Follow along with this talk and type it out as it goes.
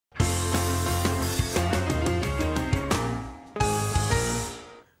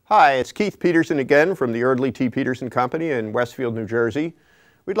Hi, it's Keith Petersen again from the Eardly Petersen Company in Westfield, New Jersey.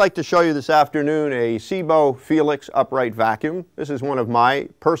 We'd like to show you this afternoon a Sebo Felix upright vacuum. This is one of my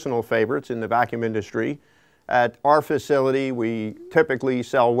personal favorites in the vacuum industry. At our facility, we typically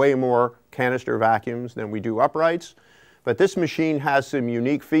sell way more canister vacuums than we do uprights, but this machine has some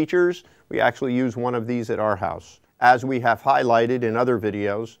unique features. We actually use one of these at our house. As we have highlighted in other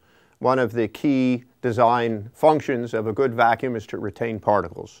videos, one of the key design functions of a good vacuum is to retain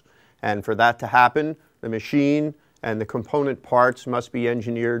particles. And for that to happen, the machine and the component parts must be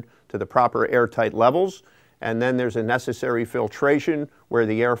engineered to the proper airtight levels. And then there's a necessary filtration where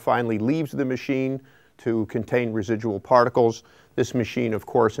the air finally leaves the machine to contain residual particles. This machine, of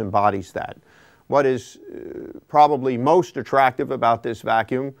course, embodies that. What is probably most attractive about this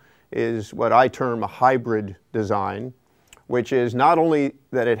vacuum is what I term a hybrid design, which is not only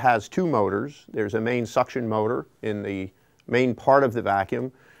that it has two motors. There's a main suction motor in the main part of the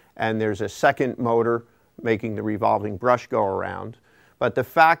vacuum, and there's a second motor making the revolving brush go around. But the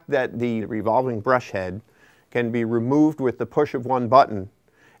fact that the revolving brush head can be removed with the push of one button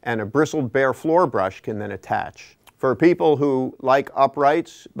and a bristled bare floor brush can then attach. For people who like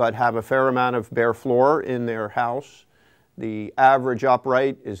uprights but have a fair amount of bare floor in their house, the average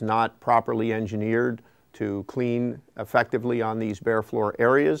upright is not properly engineered to clean effectively on these bare floor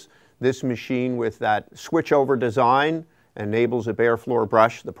areas. This machine with that switchover design enables a bare floor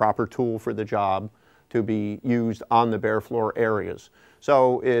brush, the proper tool for the job, to be used on the bare floor areas.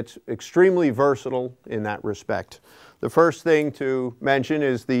 So it's extremely versatile in that respect. The first thing to mention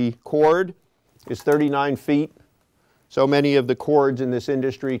is the cord is 39 feet. So many of the cords in this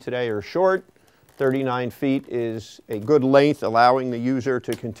industry today are short. 39 feet is a good length, allowing the user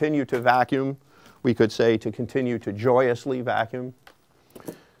to continue to vacuum. We could say to continue to joyously vacuum.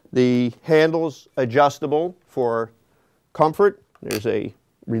 The handle's adjustable for comfort. There's a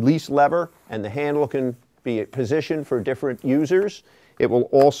release lever, and the handle can be positioned for different users. It will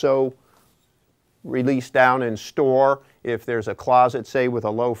also release down and store. If there's a closet, say, with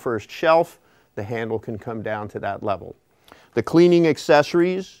a low first shelf, the handle can come down to that level. The cleaning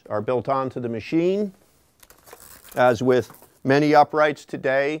accessories are built onto the machine. As with many uprights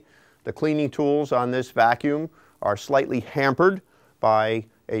today, the cleaning tools on this vacuum are slightly hampered by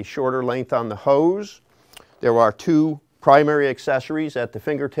a shorter length on the hose. There are two primary accessories at the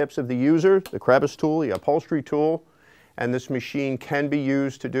fingertips of the user, the crevice tool, the upholstery tool, and this machine can be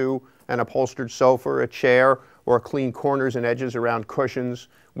used to do an upholstered sofa, a chair, or clean corners and edges around cushions.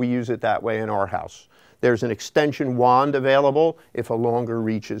 We use it that way in our house. There's an extension wand available if a longer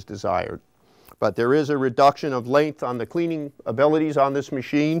reach is desired. But there is a reduction of length on the cleaning abilities on this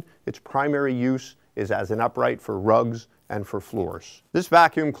machine. Its primary use is as an upright for rugs and for floors. This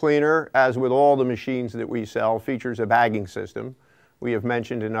vacuum cleaner, as with all the machines that we sell, features a bagging system. We have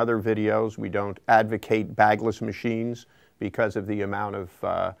mentioned in other videos we don't advocate bagless machines because of the amount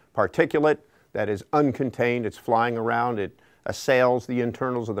of particulate that is uncontained. It's flying around. It assails the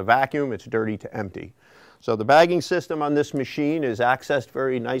internals of the vacuum. It's dirty to empty. So the bagging system on this machine is accessed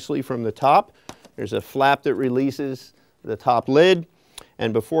very nicely from the top. There's a flap that releases the top lid,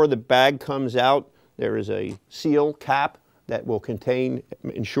 and before the bag comes out, there is a seal cap that will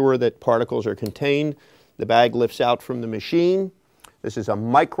ensure that particles are contained. The bag lifts out from the machine. This is a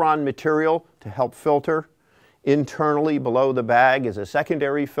micron material to help filter. Internally below the bag is a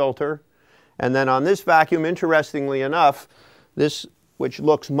secondary filter. And then on this vacuum, interestingly enough, this, which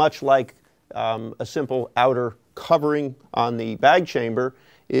looks much like a simple outer covering on the bag chamber,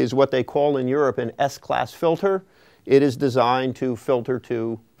 is what they call in Europe an S-class filter. It is designed to filter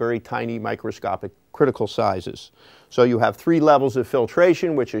to very tiny microscopic critical sizes. So you have 3 levels of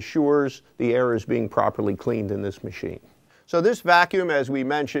filtration, which assures the air is being properly cleaned in this machine. So this vacuum, as we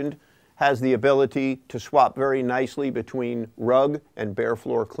mentioned, has the ability to swap very nicely between rug and bare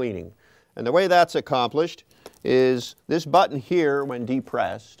floor cleaning. And the way that's accomplished is this button here, when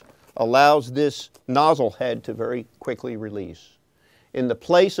depressed, allows this nozzle head to very quickly release. In the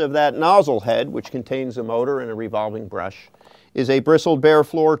place of that nozzle head, which contains a motor and a revolving brush, is a bristled bare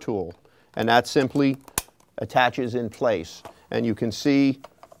floor tool, and that simply attaches in place. And you can see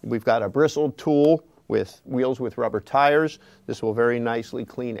we've got a bristled tool with wheels with rubber tires. This will very nicely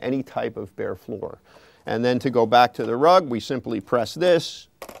clean any type of bare floor. And then to go back to the rug, we simply press this,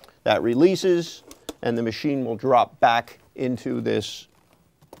 that releases, and the machine will drop back into this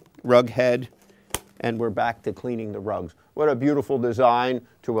rug head, and we're back to cleaning the rugs. What a beautiful design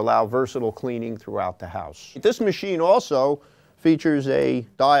to allow versatile cleaning throughout the house. This machine also features a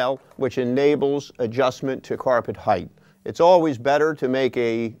dial which enables adjustment to carpet height. It's always better to make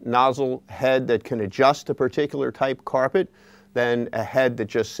a nozzle head that can adjust to particular type carpet than a head that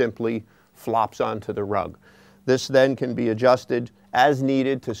just simply flops onto the rug. This then can be adjusted as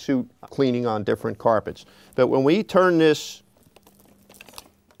needed to suit cleaning on different carpets. But when we turn this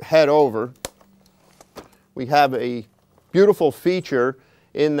head over, we have a beautiful feature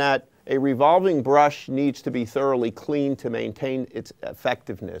in that a revolving brush needs to be thoroughly cleaned to maintain its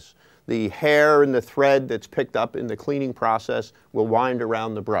effectiveness. The hair and the thread that's picked up in the cleaning process will wind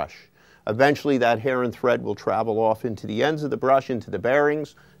around the brush. Eventually that hair and thread will travel off into the ends of the brush, into the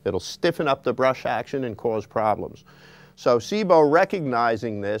bearings. It'll stiffen up the brush action and cause problems. So Sebo,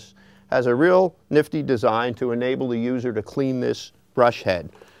 recognizing this, has a real nifty design to enable the user to clean this brush head.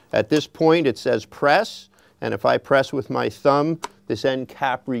 At this point it says press, and if I press with my thumb, this end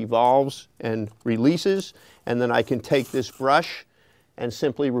cap revolves and releases, and then I can take this brush and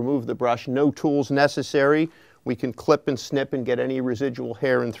simply remove the brush. No tools necessary. We can clip and snip and get any residual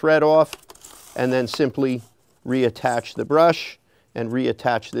hair and thread off, and then simply reattach the brush and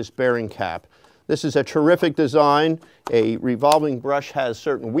reattach this bearing cap. This is a terrific design. A revolving brush has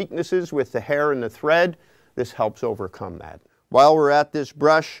certain weaknesses with the hair and the thread. This helps overcome that. While we're at this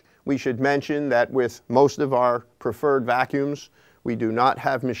brush, we should mention that with most of our preferred vacuums, we do not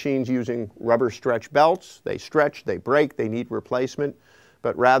have machines using rubber stretch belts. They stretch, they break, they need replacement.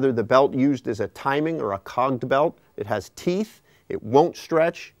 But rather the belt used is a timing or a cogged belt. It has teeth, it won't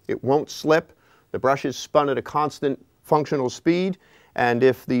stretch, it won't slip. The brush is spun at a constant functional speed, and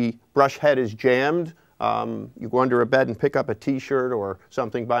if the brush head is jammed, you go under a bed and pick up a t-shirt or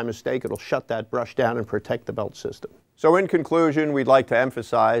something by mistake, it'll shut that brush down and protect the belt system. So in conclusion, we'd like to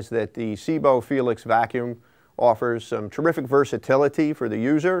emphasize that the Sebo Felix vacuum offers some terrific versatility for the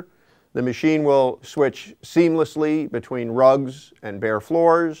user. The machine will switch seamlessly between rugs and bare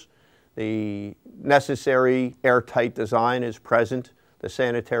floors. The necessary airtight design is present, the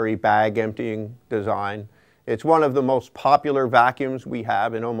sanitary bag emptying design. It's one of the most popular vacuums we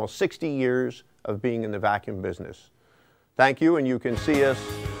have in almost 60 years of being in the vacuum business. Thank you, and you can see us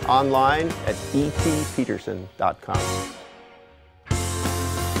online at etpetersen.com.